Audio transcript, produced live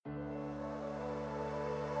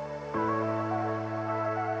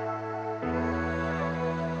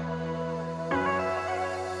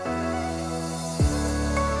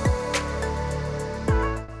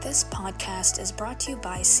podcast is brought to you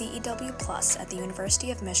by CEW Plus at the University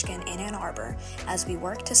of Michigan in Ann Arbor as we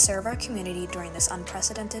work to serve our community during this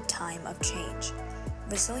unprecedented time of change.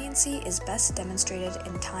 Resiliency is best demonstrated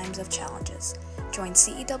in times of challenges. Join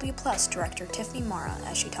CEW Plus Director Tiffany Mara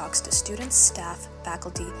as she talks to students, staff,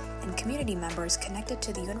 faculty, and community members connected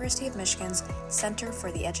to the University of Michigan's Center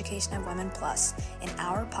for the Education of Women Plus in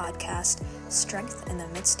our podcast, Strength in the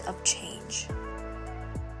Midst of Change.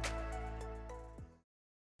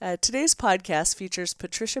 Today's podcast features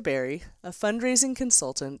Patricia Berry, a fundraising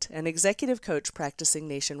consultant and executive coach practicing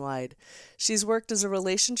nationwide. She's worked as a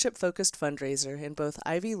relationship-focused fundraiser in both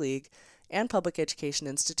Ivy League and public education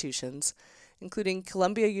institutions, including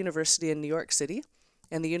Columbia University in New York City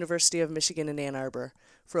and the University of Michigan in Ann Arbor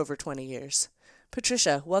for over 20 years.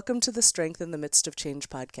 Patricia, welcome to the Strength in the Midst of Change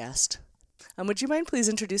podcast. Would you mind please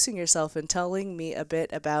introducing yourself and telling me a bit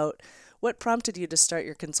about what prompted you to start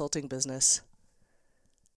your consulting business?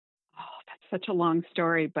 Such a long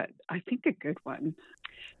story, but I think a good one.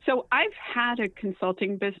 So I've had a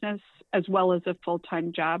consulting business as well as a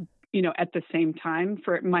full-time job, at the same time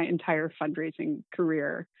for my entire fundraising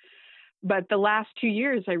career. But the last 2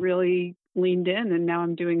 years, I really leaned in and now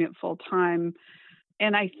I'm doing it full-time.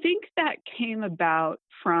 And I think that came about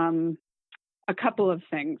from a couple of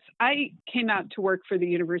things. I came out to work for the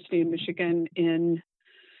University of Michigan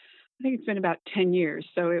I think it's been about 10 years.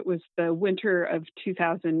 So it was the winter of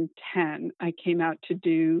 2010. I came out to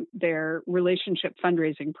do their relationship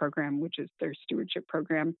fundraising program, which is their stewardship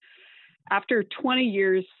program. After 20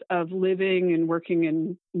 years of living and working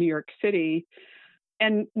in New York City,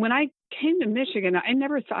 and when I came to Michigan, I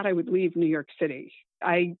never thought I would leave New York City.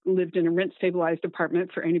 I lived in a rent-stabilized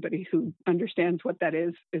apartment. For anybody who understands what that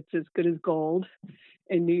is, it's as good as gold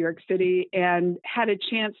in New York City, and had a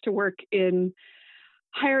chance to work in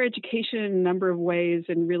higher education in a number of ways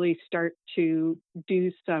and really start to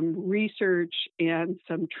do some research and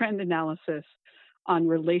some trend analysis on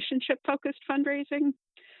relationship-focused fundraising.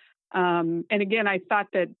 And again, I thought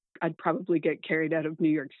that I'd probably get carried out of New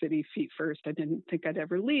York City feet first. I didn't think I'd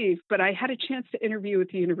ever leave, but I had a chance to interview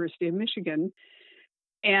with the University of Michigan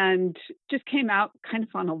and just came out kind of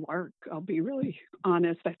on a lark, I'll be really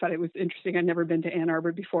honest. I thought it was interesting. I'd never been to Ann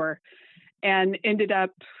Arbor before. And ended up,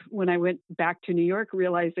 when I went back to New York,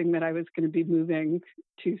 realizing that I was going to be moving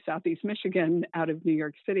to Southeast Michigan out of New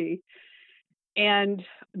York City. And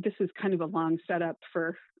this is kind of a long setup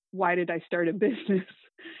for why did I start a business?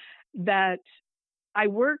 That I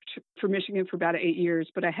worked for Michigan for about 8 years,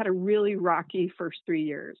 but I had a really rocky first 3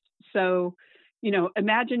 years. So,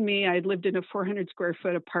 imagine me, I had lived in a 400 square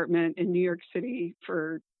foot apartment in New York City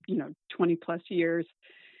for, 20 plus years.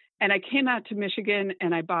 And I came out to Michigan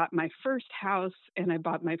and I bought my first house and I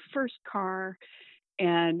bought my first car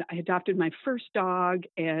and I adopted my first dog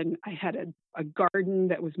and I had a garden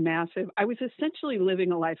that was massive. I was essentially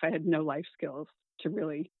living a life I had no life skills to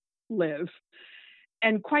really live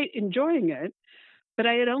and quite enjoying it. But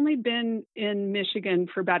I had only been in Michigan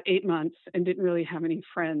for about 8 months and didn't really have any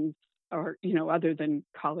friends or, other than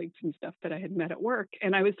colleagues and stuff that I had met at work.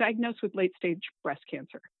 And I was diagnosed with late stage breast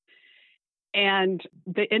cancer. And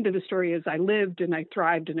the end of the story is I lived and I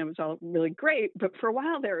thrived and it was all really great. But for a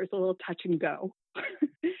while there was a little touch and go.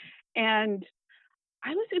 And I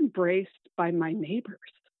was embraced by my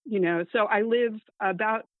neighbors, So I live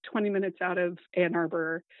about 20 minutes out of Ann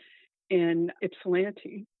Arbor in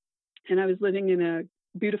Ypsilanti. And I was living in a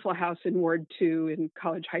beautiful house in Ward 2 in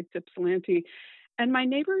College Heights, Ypsilanti. And my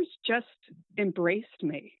neighbors just embraced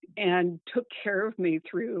me and took care of me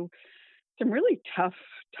through some really tough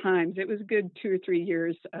times. It was a good 2 or 3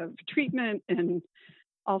 years of treatment and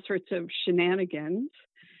all sorts of shenanigans.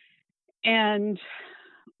 And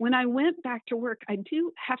when I went back to work, I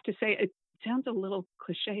do have to say, it sounds a little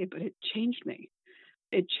cliche, but it changed me.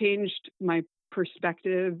 It changed my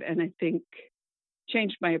perspective and I think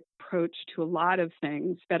changed my approach to a lot of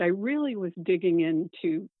things that I really was digging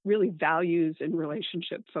into really values and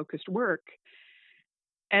relationship focused work.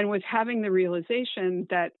 And was having the realization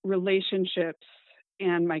that relationships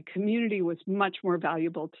and my community was much more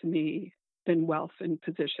valuable to me than wealth and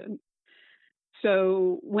position.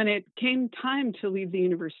 So when it came time to leave the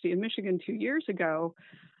University of Michigan 2 years ago,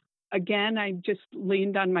 again, I just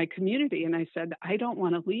leaned on my community and I said, I don't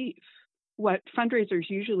want to leave. What fundraisers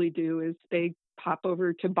usually do is they pop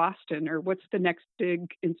over to Boston or what's the next big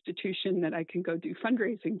institution that I can go do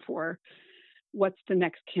fundraising for? What's the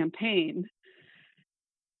next campaign?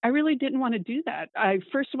 I really didn't want to do that.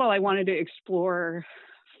 First of all, I wanted to explore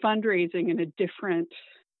fundraising in a different,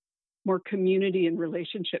 more community and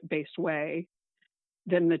relationship-based way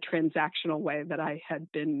than the transactional way that I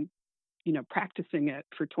had been, practicing it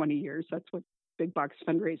for 20 years. That's what big box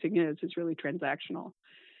fundraising is really transactional.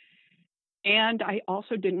 And I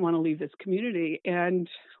also didn't want to leave this community. And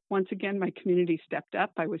once again, my community stepped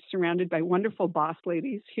up. I was surrounded by wonderful boss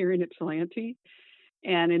ladies here in Ypsilanti.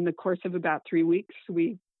 And in the course of about 3 weeks,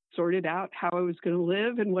 we sorted out how I was going to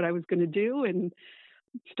live and what I was going to do and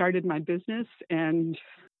started my business and,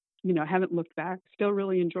 haven't looked back, still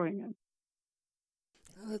really enjoying it.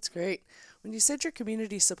 Oh, that's great. When you said your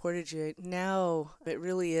community supported you, now it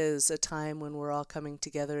really is a time when we're all coming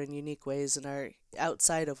together in unique ways and are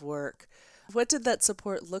outside of work. What did that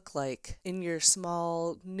support look like in your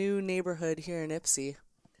small new neighborhood here in Ypsi?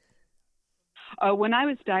 When I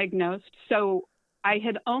was diagnosed, so I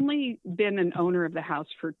had only been an owner of the house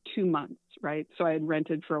for 2 months, right? So I had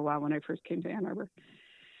rented for a while when I first came to Ann Arbor.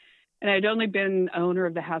 And I'd only been owner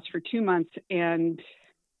of the house for 2 months. And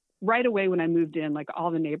right away when I moved in, like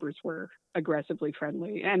all the neighbors were aggressively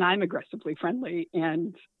friendly, and I'm aggressively friendly,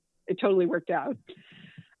 and it totally worked out.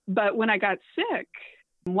 But when I got sick,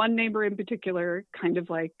 one neighbor in particular kind of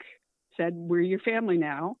like said, "We're your family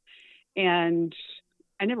now." And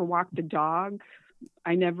I never walked the dog.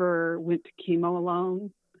 I never went to chemo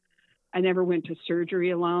alone. I never went to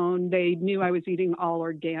surgery alone. They knew I was eating all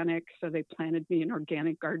organic, so they planted me an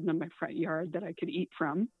organic garden in my front yard that I could eat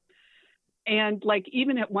from. And like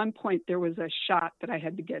even at one point, there was a shot that I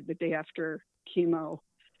had to get the day after chemo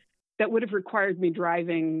that would have required me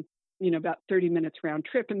driving, about 30 minutes round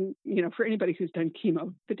trip. And, for anybody who's done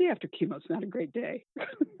chemo, the day after chemo is not a great day.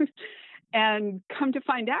 And come to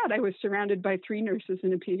find out, I was surrounded by 3 nurses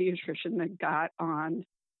and a pediatrician that got on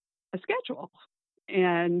a schedule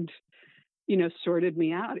and, sorted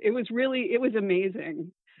me out. It was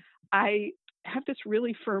amazing. I have this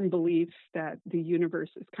really firm belief that the universe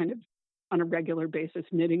is kind of on a regular basis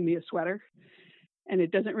knitting me a sweater. And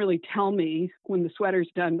it doesn't really tell me when the sweater's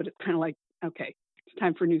done, but it's kind of like, okay, it's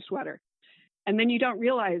time for a new sweater. And then you don't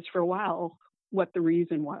realize for a while what the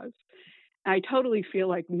reason was. I totally feel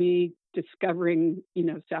like me discovering,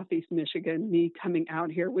 Southeast Michigan, me coming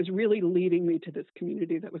out here was really leading me to this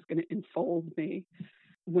community that was going to enfold me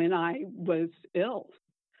when I was ill.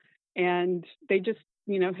 And they just,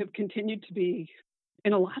 have continued to be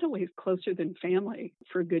in a lot of ways closer than family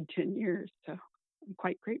for a good 10 years. So I'm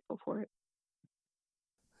quite grateful for it.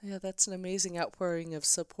 Yeah, that's an amazing outpouring of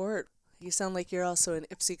support. You sound like you're also an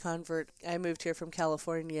Ypsi convert. I moved here from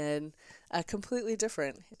California and completely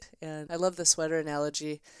different. And I love the sweater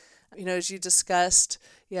analogy. As you discussed,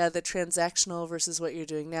 the transactional versus what you're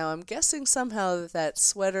doing now, I'm guessing somehow that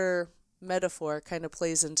sweater metaphor kind of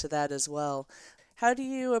plays into that as well. How do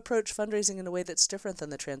you approach fundraising in a way that's different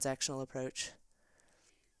than the transactional approach?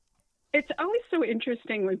 It's always so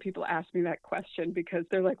interesting when people ask me that question because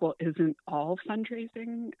they're like, well, isn't all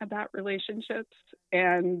fundraising about relationships?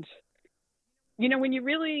 And, when you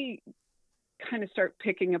really kind of start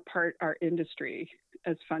picking apart our industry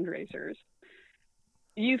as fundraisers,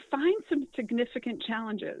 you find some significant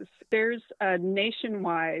challenges. There's a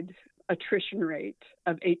nationwide attrition rate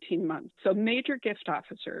of 18 months. So major gift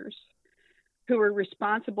officers who are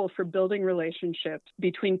responsible for building relationships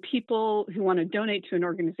between people who want to donate to an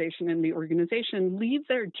organization and the organization leave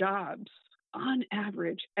their jobs on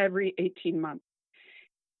average every 18 months.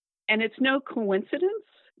 And it's no coincidence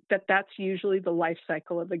that that's usually the life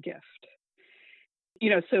cycle of a gift.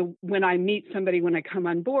 So when I meet somebody, when I come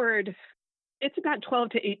on board, it's about 12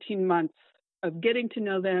 to 18 months of getting to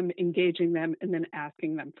know them, engaging them, and then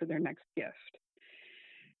asking them for their next gift.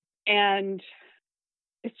 And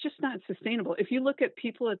it's just not sustainable. If you look at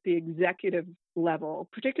people at the executive level,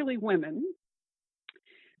 particularly women,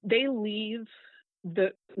 they leave the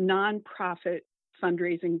nonprofit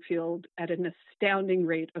fundraising field at an astounding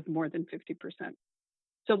rate of more than 50%.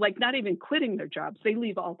 So not even quitting their jobs, they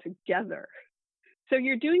leave altogether. So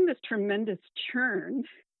you're doing this tremendous churn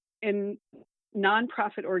in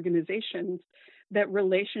nonprofit organizations that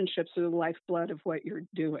relationships are the lifeblood of what you're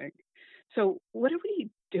doing. So what are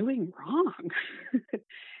we doing wrong?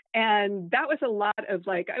 And that was a lot of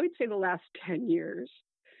I would say the last 10 years,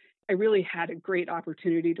 I really had a great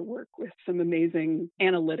opportunity to work with some amazing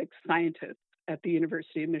analytics scientists at the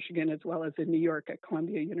University of Michigan, as well as in New York at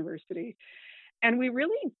Columbia University. And we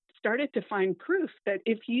really started to find proof that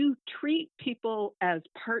if you treat people as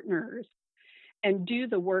partners and do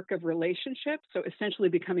the work of relationship, so essentially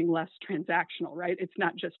becoming less transactional, right? It's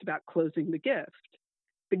not just about closing the gift.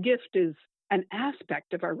 The gift is an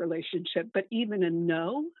aspect of our relationship, but even a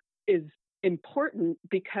no is important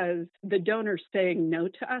because the donor saying no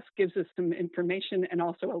to us gives us some information and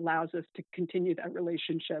also allows us to continue that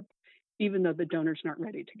relationship, even though the donor's not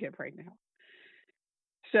ready to give right now.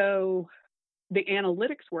 So the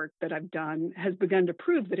analytics work that I've done has begun to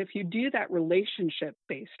prove that if you do that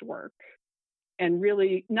relationship-based work and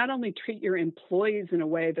really not only treat your employees in a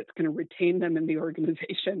way that's going to retain them in the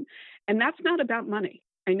organization, and that's not about money.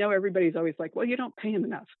 I know everybody's always like, well, you don't pay them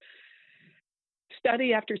enough.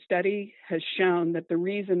 Study after study has shown that the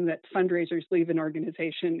reason that fundraisers leave an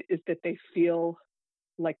organization is that they feel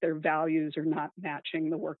like their values are not matching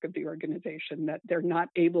the work of the organization, that they're not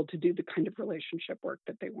able to do the kind of relationship work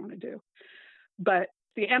that they want to do. But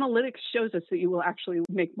the analytics shows us that you will actually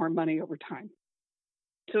make more money over time.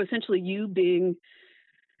 So essentially, you being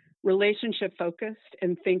relationship focused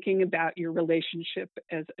and thinking about your relationship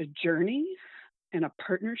as a journey and a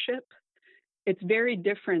partnership, it's very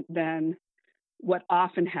different than what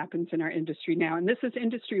often happens in our industry now. And this is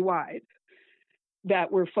industry wide,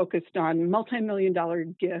 that we're focused on multi-million-dollar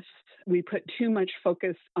gifts. We put too much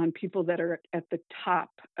focus on people that are at the top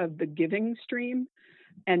of the giving stream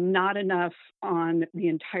and not enough on the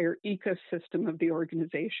entire ecosystem of the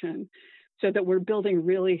organization, so that we're building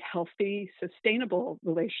really healthy, sustainable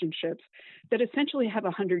relationships that essentially have a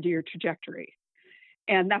 100-year trajectory.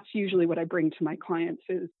 And that's usually what I bring to my clients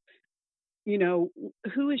is,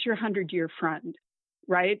 who is your 100-year friend,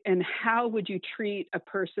 right? And how would you treat a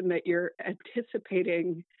person that you're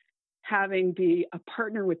anticipating having be a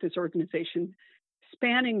partner with this organization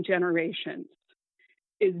spanning generations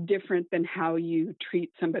is different than how you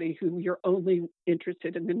treat somebody who you're only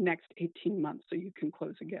interested in the next 18 months so you can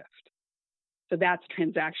close a gift. So that's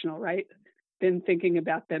transactional, right? Then thinking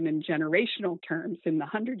about them in generational terms, in the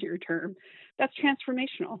 100-year term, that's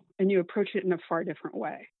transformational, and you approach it in a far different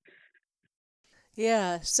way.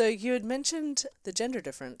 Yeah, so you had mentioned the gender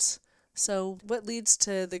difference. So what leads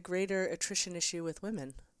to the greater attrition issue with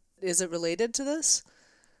women? Is it related to this?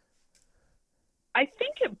 I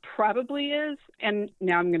think it probably is. And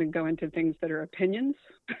now I'm going to go into things that are opinions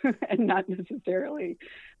and not necessarily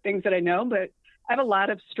things that I know, but I have a lot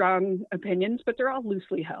of strong opinions, but they're all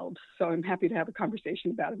loosely held. So I'm happy to have a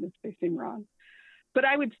conversation about them if they seem wrong. But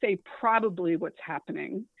I would say probably what's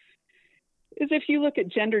happening is if you look at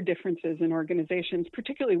gender differences in organizations,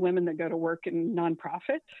 particularly women that go to work in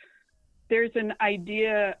nonprofit, there's an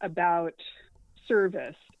idea about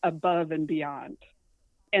service above and beyond.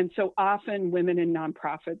 And so often women in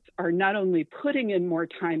nonprofits are not only putting in more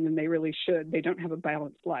time than they really should, they don't have a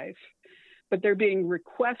balanced life, but they're being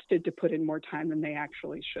requested to put in more time than they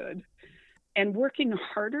actually should. And working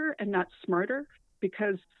harder and not smarter,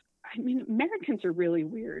 because, Americans are really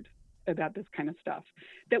weird about this kind of stuff,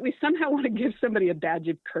 that we somehow want to give somebody a badge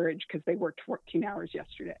of courage because they worked 14 hours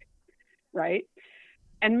yesterday, right?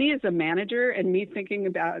 And me as a manager and me thinking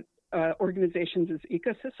about organizations as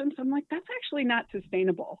ecosystems, I'm like, that's actually not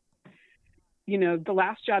sustainable. The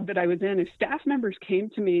last job that I was in, if staff members came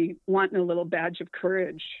to me wanting a little badge of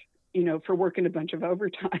courage, for working a bunch of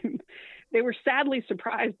overtime, they were sadly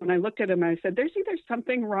surprised when I looked at them and I said, there's either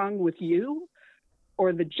something wrong with you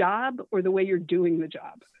or the job or the way you're doing the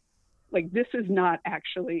job. Like, this is not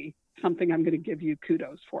actually something I'm going to give you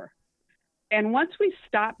kudos for. And once we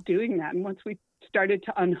stopped doing that, and once we started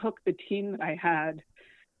to unhook the team that I had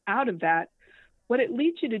out of that, what it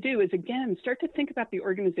leads you to do is, again, start to think about the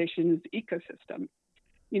organization's ecosystem.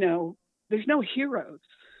 There's no heroes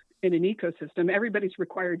in an ecosystem. Everybody's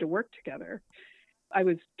required to work together. I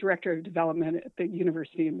was director of development at the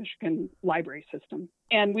University of Michigan library system.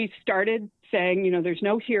 And we started saying, there's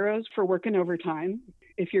no heroes for working overtime.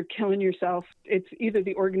 If you're killing yourself, it's either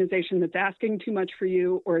the organization that's asking too much for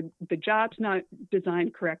you or the job's not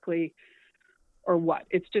designed correctly or what.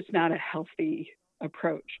 It's just not a healthy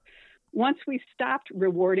approach. Once we stopped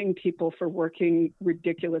rewarding people for working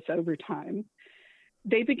ridiculous overtime,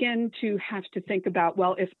 they begin to have to think about,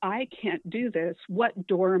 well, if I can't do this, what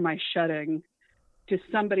door am I shutting to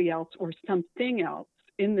somebody else or something else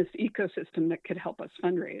in this ecosystem that could help us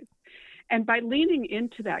fundraise? And by leaning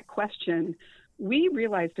into that question, we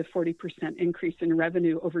realized a 40% increase in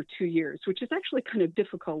revenue over 2 years, which is actually kind of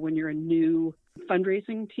difficult when you're a new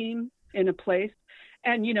fundraising team in a place.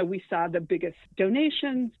 And, we saw the biggest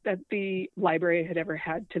donations that the library had ever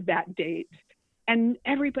had to that date. And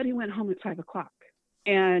everybody went home at 5 o'clock.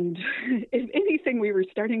 And if anything, we were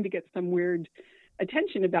starting to get some weird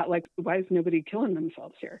attention about, like, why is nobody killing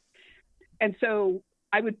themselves here? And so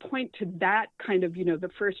I would point to that kind of, the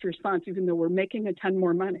first response, even though we're making a ton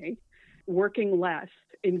more money, working less,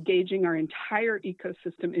 engaging our entire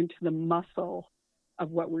ecosystem into the muscle of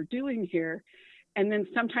what we're doing here. And then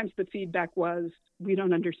sometimes the feedback was, we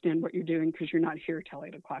don't understand what you're doing because you're not here till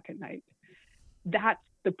 8 o'clock at night. That's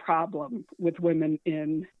the problem with women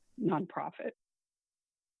in nonprofit,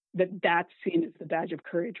 that's seen as the badge of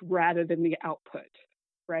courage rather than the output,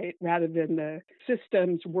 right? Rather than the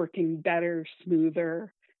systems working better,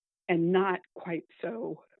 smoother, and not quite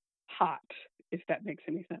so hot, if that makes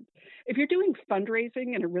any sense. If you're doing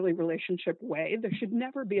fundraising in a really relationship way, there should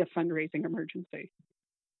never be a fundraising emergency.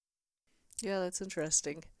 Yeah, that's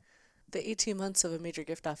interesting. The 18 months of a major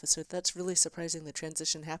gift officer, that's really surprising the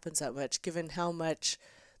transition happens that much, given how much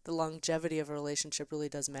the longevity of a relationship really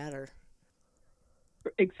does matter.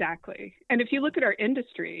 Exactly. And if you look at our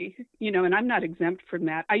industry, and I'm not exempt from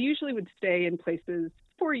that, I usually would stay in places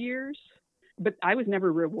 4 years, but I was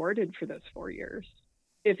never rewarded for those 4 years.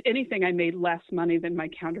 If anything, I made less money than my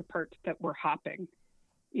counterparts that were hopping,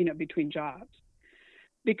 between jobs.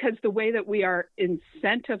 Because the way that we are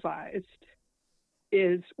incentivized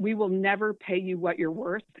is we will never pay you what you're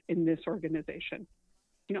worth in this organization.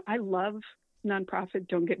 I love nonprofit,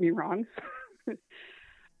 don't get me wrong.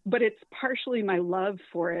 But it's partially my love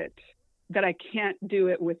for it that I can't do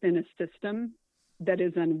it within a system that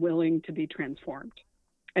is unwilling to be transformed.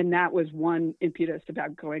 And that was one impetus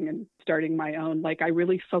about going and starting my own. Like, I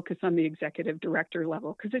really focus on the executive director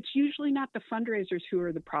level because it's usually not the fundraisers who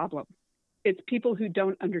are the problem. It's people who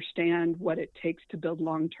don't understand what it takes to build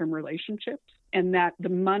long-term relationships, and that the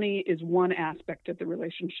money is one aspect of the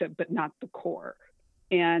relationship, but not the core.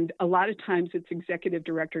 And a lot of times it's executive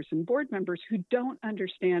directors and board members who don't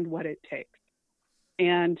understand what it takes.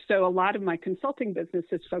 And so a lot of my consulting business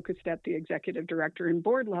is focused at the executive director and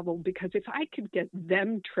board level, because if I could get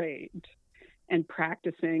them trained and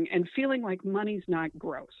practicing and feeling like money's not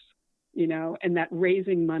gross, and that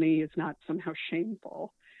raising money is not somehow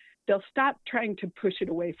shameful, they'll stop trying to push it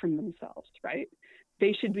away from themselves, right?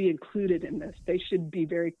 They should be included in this. They should be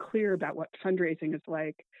very clear about what fundraising is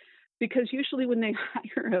like. Because usually when they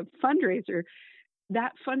hire a fundraiser,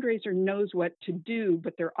 that fundraiser knows what to do,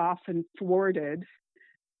 but they're often thwarted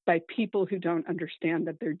by people who don't understand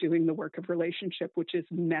that they're doing the work of relationship, which is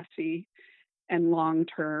messy and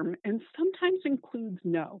long-term, and sometimes includes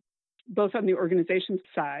no, both on the organization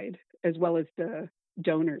side as well as the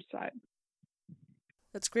donor side.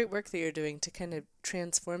 That's great work that you're doing to kind of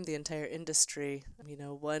transform the entire industry,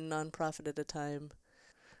 one nonprofit at a time.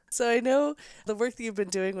 So I know the work that you've been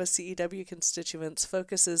doing with CEW constituents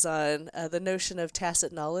focuses on the notion of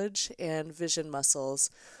tacit knowledge and vision muscles.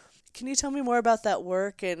 Can you tell me more about that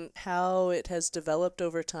work and how it has developed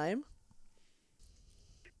over time?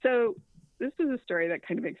 So this is a story that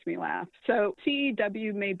kind of makes me laugh. So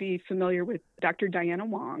CEW may be familiar with Dr. Diana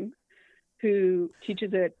Wong, who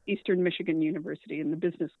teaches at Eastern Michigan University in the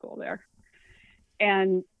business school there.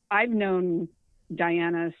 And I've known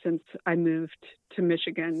Diana since I moved to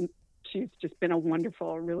Michigan. She's just been a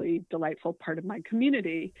wonderful, really delightful part of my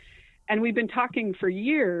community. And we've been talking for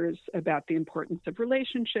years about the importance of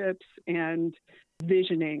relationships and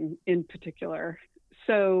visioning in particular.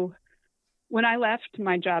 So when I left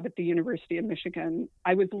my job at the University of Michigan,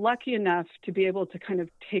 I was lucky enough to be able to kind of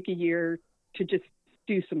take a year to just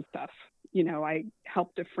do some stuff. I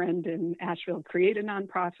helped a friend in Asheville create a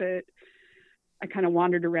nonprofit. I kind of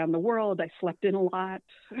wandered around the world. I slept in a lot.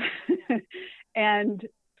 And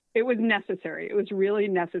it was necessary. It was really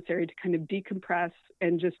necessary to kind of decompress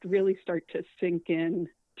and just really start to sink in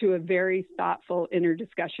to a very thoughtful inner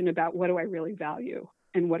discussion about what do I really value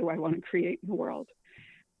and what do I want to create in the world.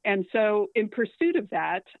 And so in pursuit of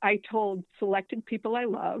that, I told selected people I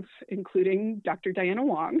love, including Dr. Diana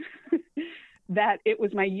Wong, that it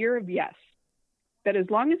was my year of yes, that as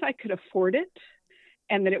long as I could afford it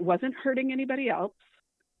and that it wasn't hurting anybody else,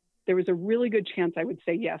 there was a really good chance I would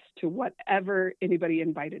say yes to whatever anybody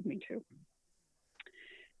invited me to.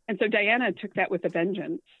 And so Diana took that with a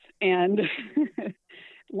vengeance. And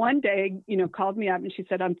one day, called me up and she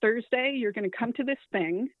said, on Thursday, you're going to come to this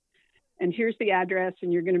thing and here's the address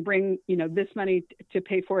and you're going to bring, this money to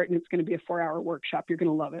pay for it. And it's going to be a 4-hour workshop. You're going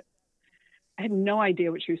to love it. I had no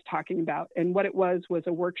idea what she was talking about. And what it was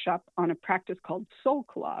a workshop on a practice called soul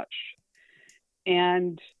collage.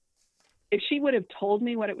 And if she would have told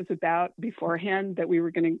me what it was about beforehand, that we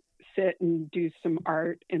were going to sit and do some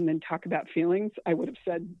art and then talk about feelings, I would have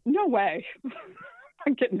said, no way.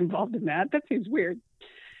 I'm getting involved in that. That seems weird.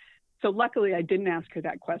 So luckily I didn't ask her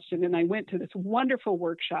that question. And I went to this wonderful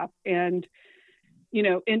workshop and,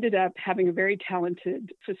 ended up having a very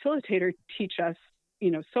talented facilitator teach us,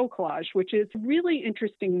 soul collage, which is a really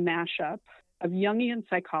interesting mashup of Jungian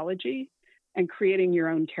psychology and creating your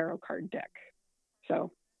own tarot card deck.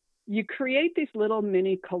 So you create these little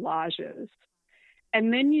mini collages,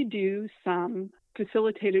 and then you do some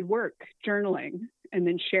facilitated work, journaling, and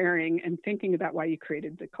then sharing and thinking about why you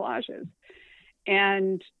created the collages.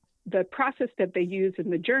 And the process that they use in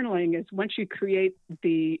the journaling is once you create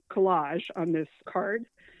the collage on this card,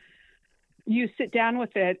 you sit down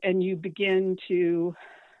with it and you begin to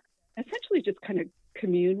essentially just kind of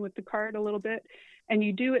commune with the card a little bit. And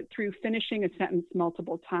you do it through finishing a sentence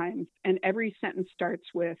multiple times. And every sentence starts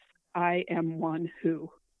with, I am one who.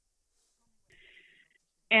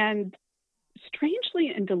 And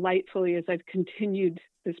strangely and delightfully, as I've continued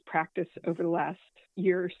this practice over the last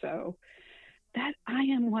year or so, that I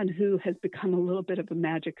am one who has become a little bit of a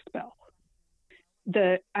magic spell.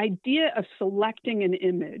 The idea of selecting an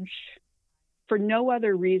image for no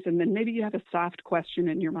other reason than maybe you have a soft question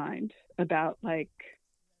in your mind about, like,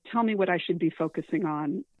 tell me what I should be focusing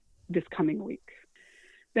on this coming week.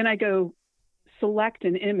 Then I go select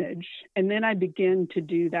an image, and then I begin to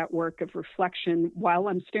do that work of reflection while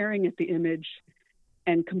I'm staring at the image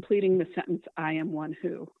and completing the sentence, I am one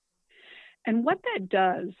who. And what that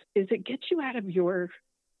does is it gets you out of your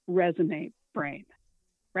resume brain,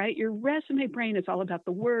 right? Your resume brain is all about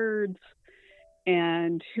the words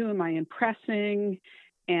and who am I impressing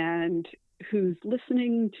and who's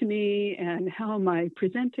listening to me and how am I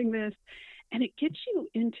presenting this. And it gets you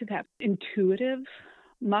into that intuitive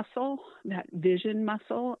muscle, that vision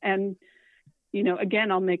muscle. And, you know,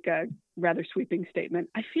 again, I'll make a rather sweeping statement.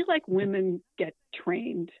 I feel like women get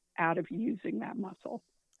trained out of using that muscle,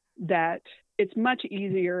 that it's much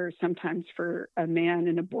easier sometimes for a man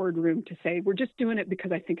in a boardroom to say, we're just doing it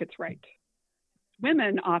because I think it's right.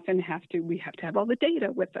 Women often we have to have all the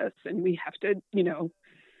data with us, and we have to, you know,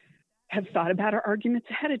 have thought about our arguments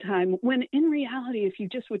ahead of time, when in reality, if you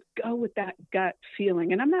just would go with that gut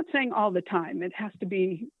feeling, and I'm not saying all the time, it has to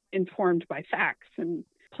be informed by facts and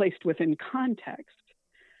placed within context,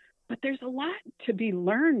 but there's a lot to be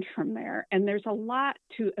learned from there, and there's a lot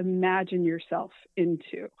to imagine yourself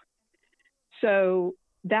into. So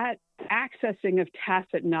that accessing of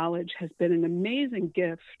tacit knowledge has been an amazing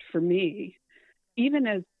gift for me, even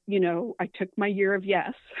as, you know, I took my year of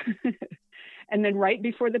yes. And then right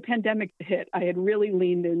before the pandemic hit, I had really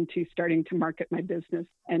leaned into starting to market my business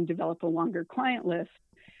and develop a longer client list.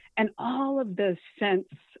 And all of the sense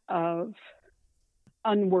of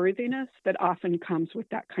unworthiness that often comes with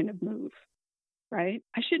that kind of move, right?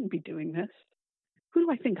 I shouldn't be doing this. Who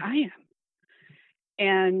do I think I am?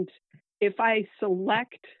 And if I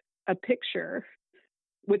select a picture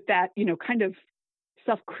with that, you know, kind of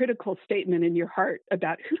self-critical statement in your heart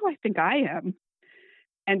about who do I think I am?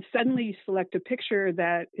 And suddenly you select a picture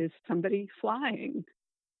that is somebody flying.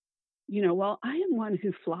 You know, well, I am one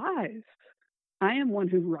who flies. I am one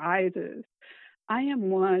who rises. I am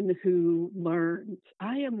one who learns.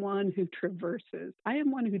 I am one who traverses. I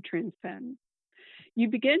am one who transcends. You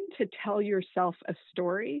begin to tell yourself a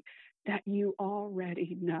story that you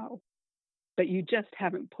already know, but you just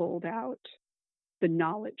haven't pulled out the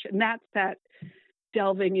knowledge. And that's that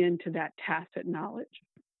delving into that tacit knowledge.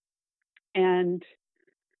 And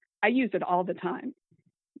I use it all the time.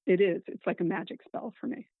 It's like a magic spell for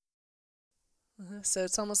me. So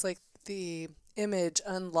it's almost like the image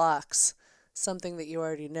unlocks something that you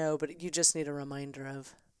already know, but you just need a reminder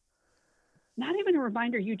of. Not even a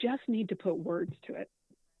reminder, you just need to put words to it.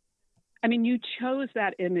 I mean, you chose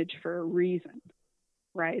that image for a reason,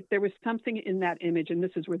 right? There was something in that image, and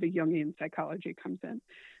this is where the Jungian psychology comes in.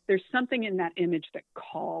 There's something in that image that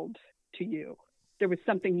called to you. There was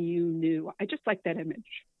something you knew. I just like that image.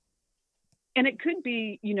 And it could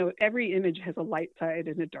be, you know, every image has a light side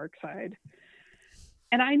and a dark side.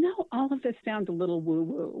 And I know all of this sounds a little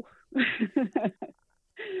woo-woo,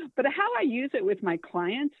 but how I use it with my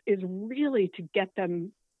clients is really to get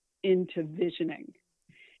them into visioning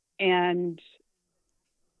and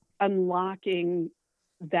unlocking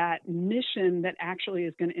that mission that actually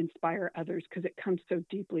is going to inspire others, because it comes so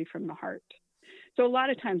deeply from the heart. So a lot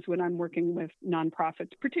of times when I'm working with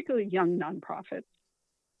nonprofits, particularly young nonprofits,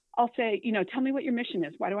 I'll say, you know, tell me what your mission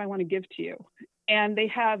is. Why do I want to give to you? And they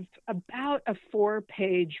have about a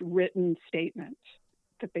 4-page written statement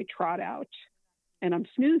that they trot out. And I'm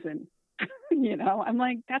snoozing, you know, I'm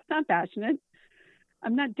like, that's not passionate.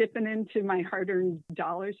 I'm not dipping into my hard-earned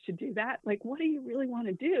dollars to do that. Like, what do you really want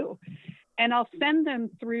to do? And I'll send them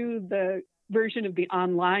through the version of the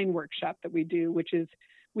online workshop that we do, which is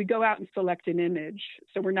we go out and select an image.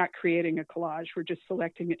 So we're not creating a collage. We're just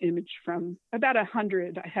selecting an image from about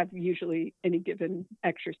 100. I have usually any given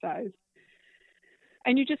exercise.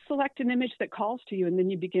 And you just select an image that calls to you, and then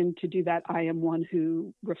you begin to do that I am one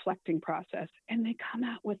who reflecting process. And they come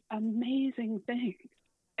out with amazing things.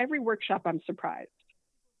 Every workshop, I'm surprised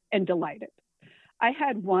and delighted. I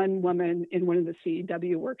had one woman in one of the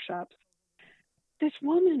CEW workshops. This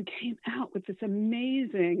woman came out with this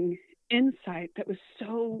amazing insight that was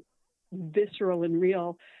so visceral and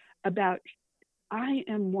real about I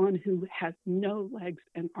am one who has no legs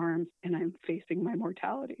and arms, and I'm facing my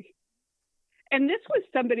mortality. And this was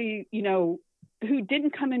somebody, who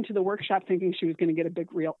didn't come into the workshop thinking she was going to get a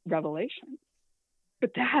big real revelation.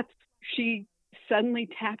 But she suddenly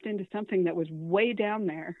tapped into something that was way down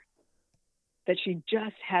there that she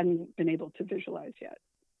just hadn't been able to visualize yet.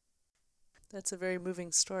 That's a very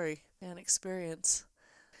moving story and experience.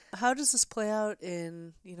 How does this play out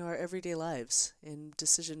in, our everyday lives, in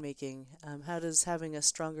decision making? How does having a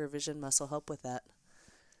stronger vision muscle help with that?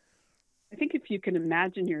 I think if you can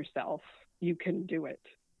imagine yourself, you can do it.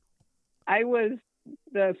 I was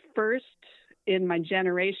the first in my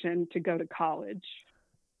generation to go to college,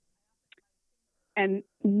 and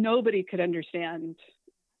nobody could understand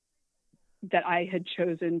that I had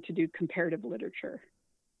chosen to do comparative literature.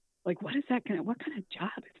 Like, what kind of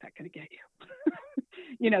job is that going to get you?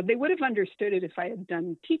 They would have understood it if I had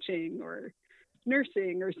done teaching or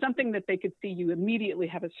nursing or something that they could see you immediately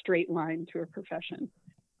have a straight line to a profession.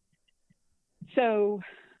 So,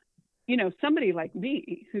 somebody like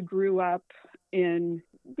me who grew up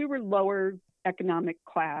we were lower economic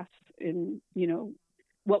class in,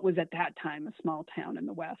 what was at that time a small town in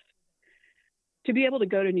the West. To be able to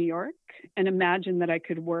go to New York and imagine that I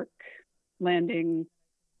could work landing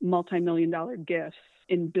multi-million-dollar gifts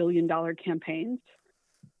in billion-dollar campaigns,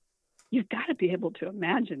 you've got to be able to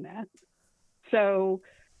imagine that. So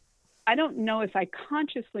I don't know if I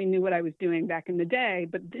consciously knew what I was doing back in the day,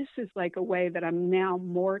 but this is like a way that I'm now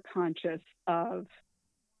more conscious of.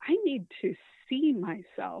 I need to see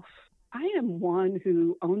myself. I am one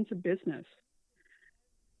who owns a business.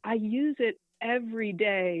 I use it every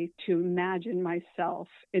day to imagine myself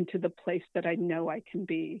into the place that I know I can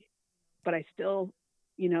be, but I still,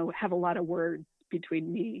 have a lot of words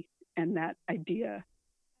between me and that idea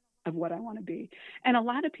of what I want to be. And a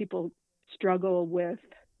lot of people struggle with,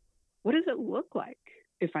 what does it look like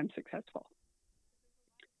if I'm successful?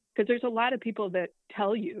 Because there's a lot of people that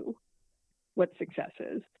tell you what success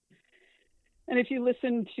is. And if you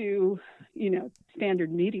listen to,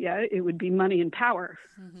 standard media, it would be money and power,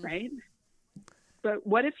 right? But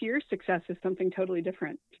what if your success is something totally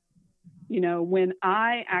different? When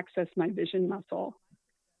I access my vision muscle,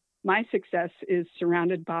 my success is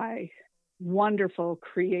surrounded by wonderful,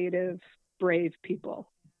 creative, brave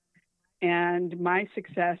people. And my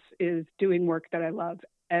success is doing work that I love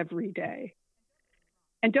every day.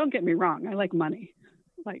 And don't get me wrong, I like money.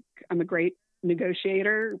 Like, I'm a great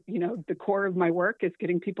negotiator. The core of my work is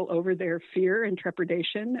getting people over their fear and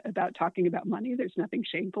trepidation about talking about money. There's nothing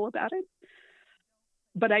shameful about it.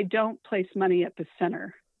 But I don't place money at the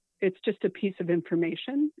center. It's just a piece of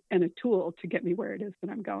information and a tool to get me where it is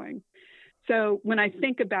that I'm going. So when I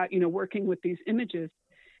think about, working with these images,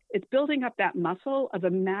 it's building up that muscle of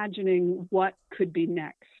imagining what could be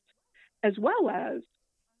next, as well as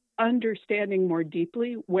understanding more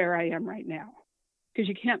deeply where I am right now. Because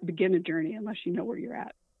you can't begin a journey unless you know where you're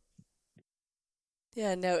at.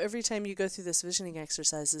 Yeah, now every time you go through this visioning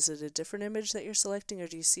exercise, is it a different image that you're selecting, or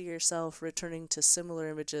do you see yourself returning to similar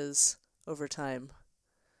images over time?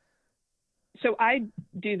 So I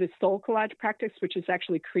do the soul collage practice, which is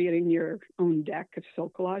actually creating your own deck of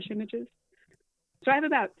soul collage images. So I have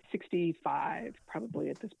about 65 probably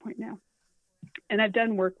at this point now. And I've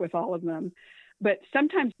done work with all of them. But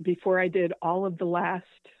sometimes before I did all of the last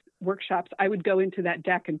workshops, I would go into that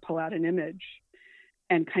deck and pull out an image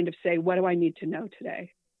and kind of say, what do I need to know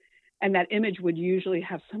today? And that image would usually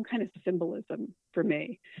have some kind of symbolism for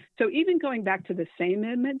me. So even going back to the same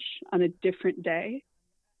image on a different day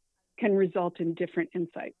can result in different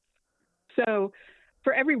insights. So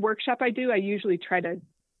for every workshop I do, I usually try to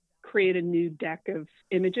create a new deck of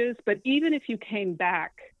images. But even if you came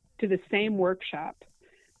back to the same workshop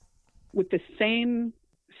with the same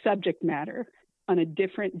subject matter on a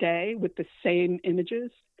different day with the same images,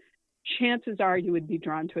 chances are you would be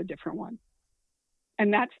drawn to a different one.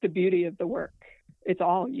 And that's the beauty of the work. It's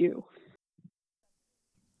all you.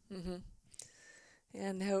 Mm-hmm.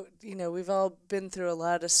 And how, we've all been through a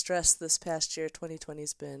lot of stress this past year.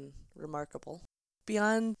 2020's been remarkable.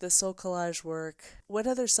 Beyond the soul collage work, what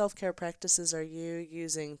other self-care practices are you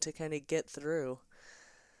using to kind of get through?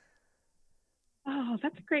 Oh,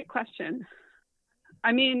 that's a great question.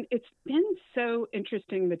 I mean, it's been so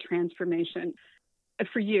interesting, the transformation.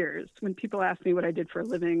 For years, when people ask me what I did for a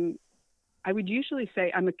living, I would usually say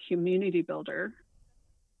I'm a community builder.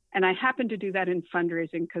 And I happen to do that in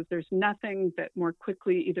fundraising because there's nothing that more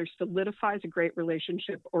quickly either solidifies a great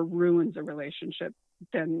relationship or ruins a relationship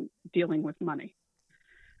than dealing with money.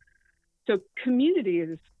 So community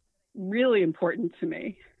is really important to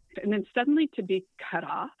me. And then suddenly to be cut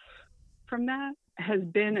off from that has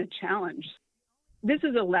been a challenge. this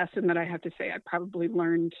is a lesson that I have to say I probably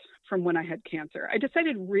learned from when I had cancer. I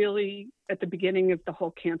decided really at the beginning of the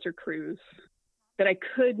whole cancer cruise that I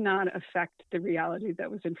could not affect the reality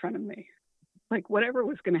that was in front of me. Like whatever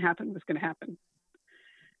was going to happen was going to happen.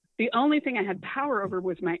 The only thing I had power over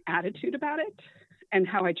was my attitude about it and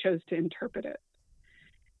how I chose to interpret it.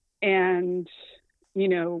 And,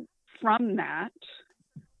 from that,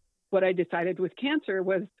 what I decided with cancer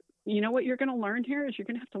was, what you're going to learn here is you're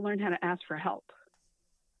going to have to learn how to ask for help.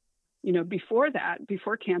 Before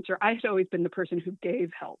cancer, I had always been the person who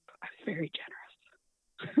gave help. I was very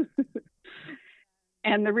generous.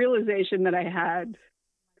 And the realization that I had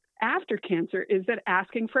after cancer is that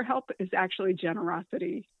asking for help is actually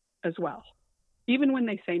generosity as well, even when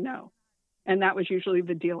they say no. And that was usually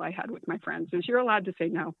the deal I had with my friends is you're allowed to say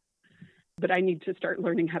no, but I need to start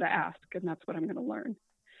learning how to ask. And that's what I'm going to learn.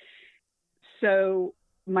 So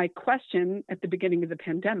my question at the beginning of the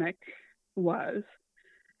pandemic was,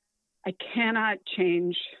 I cannot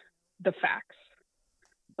change the facts.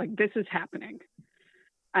 Like this is happening.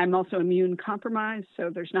 I'm also immune compromised, so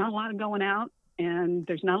there's not a lot of going out and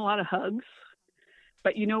there's not a lot of hugs.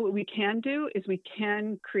 But what we can do is we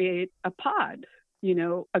can create a pod,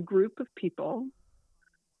 a group of people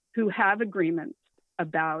who have agreements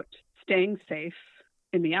about staying safe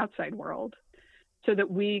in the outside world so that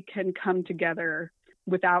we can come together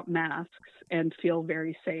without masks and feel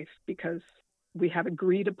very safe because we have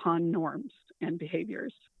agreed upon norms and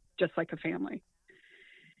behaviors, just like a family.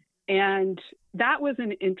 And that was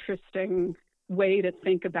an interesting way to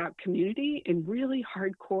think about community in really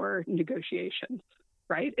hardcore negotiations,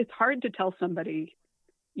 right? It's hard to tell somebody,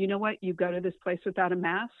 you know what, you go to this place without a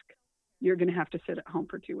mask, you're going to have to sit at home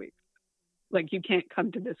for 2 weeks. Like you can't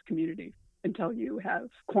come to this community until you have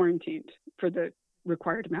quarantined for the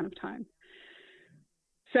required amount of time.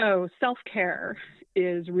 So self-care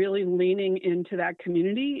is really leaning into that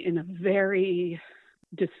community in a very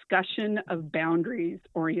discussion of boundaries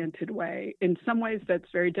oriented way. In some ways that's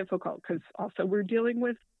very difficult because also we're dealing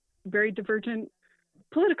with very divergent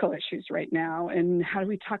political issues right now. And how do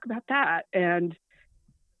we talk about that? And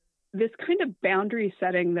this kind of boundary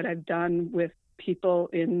setting that I've done with people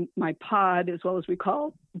in my pod, as well as we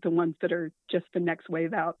call the ones that are just the next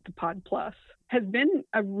wave out, the Pod Plus, has been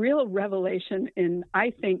a real revelation in,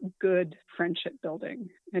 I think, good friendship building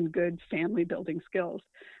and good family building skills.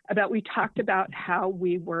 We talked about how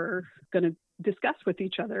we were going to discuss with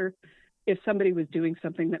each other if somebody was doing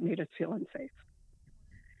something that made us feel unsafe.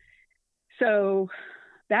 So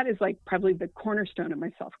that is like probably the cornerstone of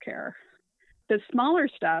my self-care. The smaller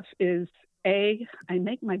stuff is, I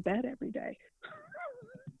make my bed every day.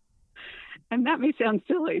 And that may sound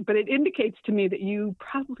silly, but it indicates to me that you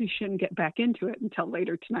probably shouldn't get back into it until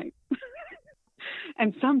later tonight.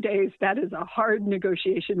 And some days that is a hard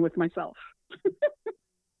negotiation with myself.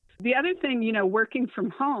 The other thing, working from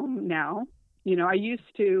home now, I used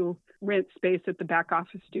to rent space at the back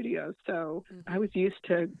office studio. So I was used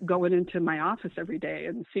to going into my office every day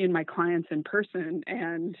and seeing my clients in person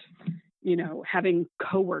and, having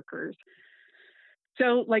coworkers.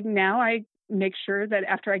 So like now I make sure that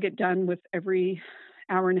after I get done with every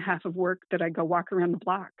hour and a half of work that I go walk around the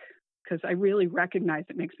block because I really recognize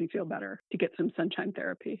it makes me feel better to get some sunshine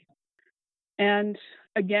therapy. And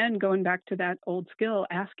again, going back to that old skill,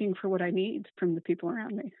 asking for what I need from the people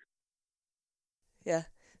around me. Yeah.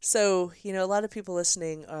 So, a lot of people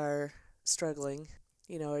listening are struggling,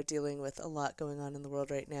 are dealing with a lot going on in the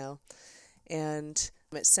world right now. And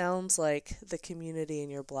it sounds like the community in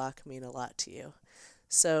your block mean a lot to you.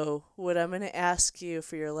 So what I'm going to ask you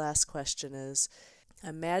for your last question is,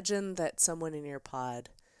 imagine that someone in your pod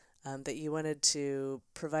that you wanted to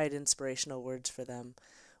provide inspirational words for them.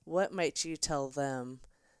 What might you tell them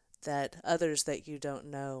that others that you don't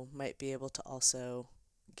know might be able to also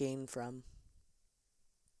gain from?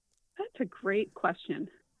 That's a great question.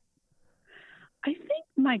 I think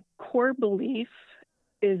my core belief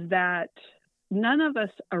is that none of us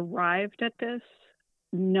arrived at this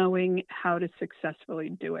knowing how to successfully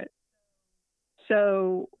do it.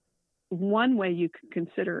 So one way you could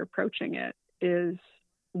consider approaching it is,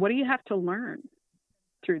 what do you have to learn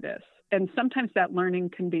through this? And sometimes that learning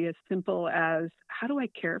can be as simple as, how do I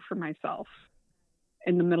care for myself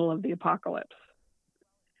in the middle of the apocalypse?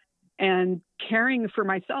 And caring for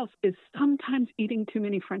myself is sometimes eating too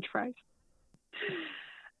many French fries.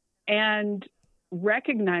 And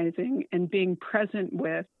recognizing and being present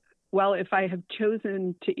with, well, if I have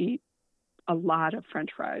chosen to eat a lot of French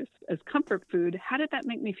fries as comfort food, how did that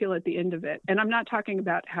make me feel at the end of it? And I'm not talking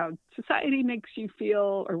about how society makes you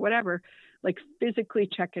feel or whatever, like physically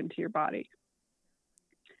check into your body.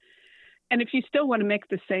 And if you still want to make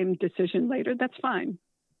the same decision later, that's fine.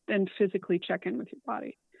 Then physically check in with your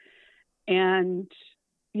body. And,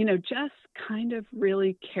 just kind of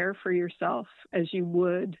really care for yourself as you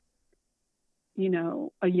would,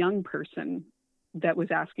 a young person that was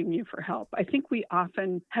asking you for help. I think we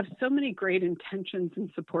often have so many great intentions and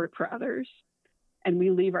support for others, and we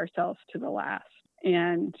leave ourselves to the last.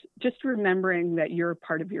 And just remembering that you're a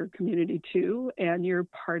part of your community too, and you're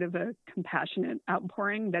part of a compassionate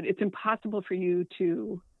outpouring, that it's impossible for you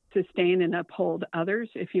to sustain and uphold others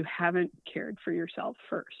if you haven't cared for yourself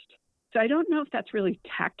first. So I don't know if that's really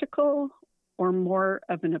tactical or more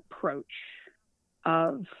of an approach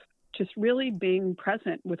of just really being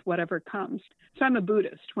present with whatever comes. So I'm a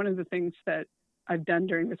Buddhist. One of the things that I've done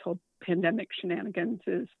during this whole pandemic shenanigans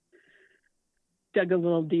is dug a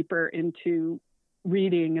little deeper into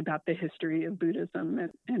reading about the history of Buddhism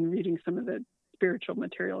and reading some of the spiritual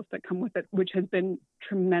materials that come with it, which has been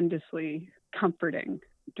tremendously comforting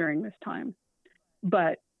during this time.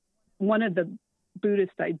 But one of the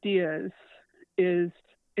Buddhist ideas is,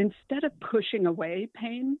 instead of pushing away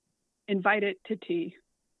pain, invite it to tea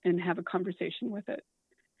and have a conversation with it.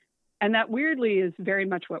 And that weirdly is very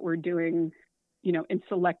much what we're doing, in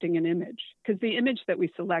selecting an image, because the image that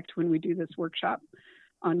we select when we do this workshop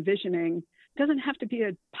on visioning doesn't have to be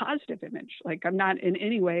a positive image. Like, I'm not in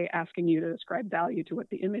any way asking you to ascribe value to what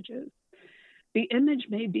the image is. The image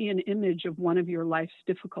may be an image of one of your life's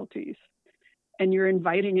difficulties, and you're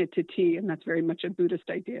inviting it to tea. And that's very much a Buddhist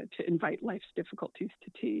idea, to invite life's difficulties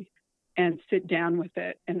to tea and sit down with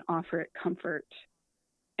it and offer it comfort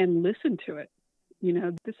and listen to it.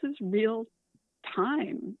 This is real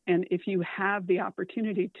time. And if you have the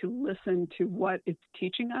opportunity to listen to what it's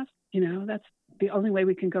teaching us, that's the only way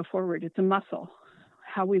we can go forward. It's a muscle.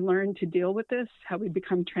 How we learn to deal with this, how we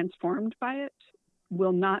become transformed by it,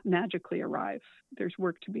 will not magically arrive. There's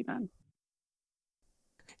work to be done.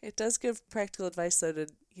 It does give practical advice, though, to,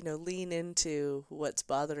 lean into what's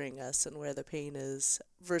bothering us and where the pain is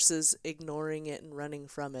versus ignoring it and running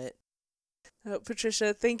from it.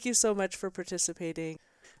 Patricia, thank you so much for participating.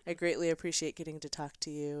 I greatly appreciate getting to talk to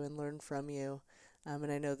you and learn from you,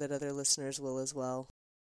 and I know that other listeners will as well.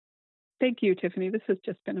 Thank you, Tiffany. This has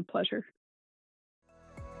just been a pleasure.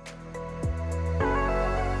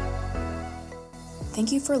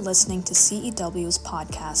 Thank you for listening to CEW's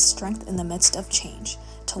podcast, Strength in the Midst of Change.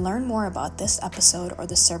 To learn more about this episode or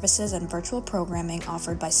the services and virtual programming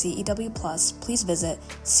offered by CEW Plus, please visit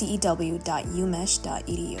cew.umich.edu.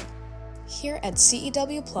 Here at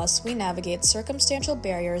CEW Plus, we navigate circumstantial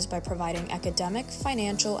barriers by providing academic,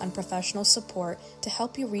 financial, and professional support to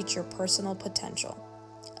help you reach your personal potential.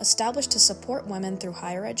 Established to support women through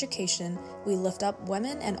higher education, we lift up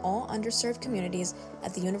women and all underserved communities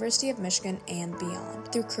at the University of Michigan and beyond.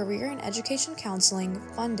 Through career and education counseling,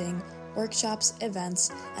 funding, workshops,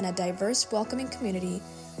 events, and a diverse, welcoming community,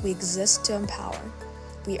 we exist to empower.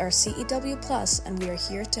 We are CEW Plus, and we are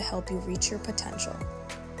here to help you reach your potential.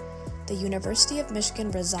 The University of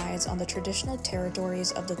Michigan resides on the traditional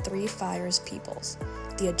territories of the Three Fires peoples,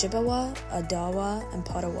 the Ojibwa, Odawa, and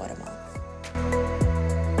Potawatomi.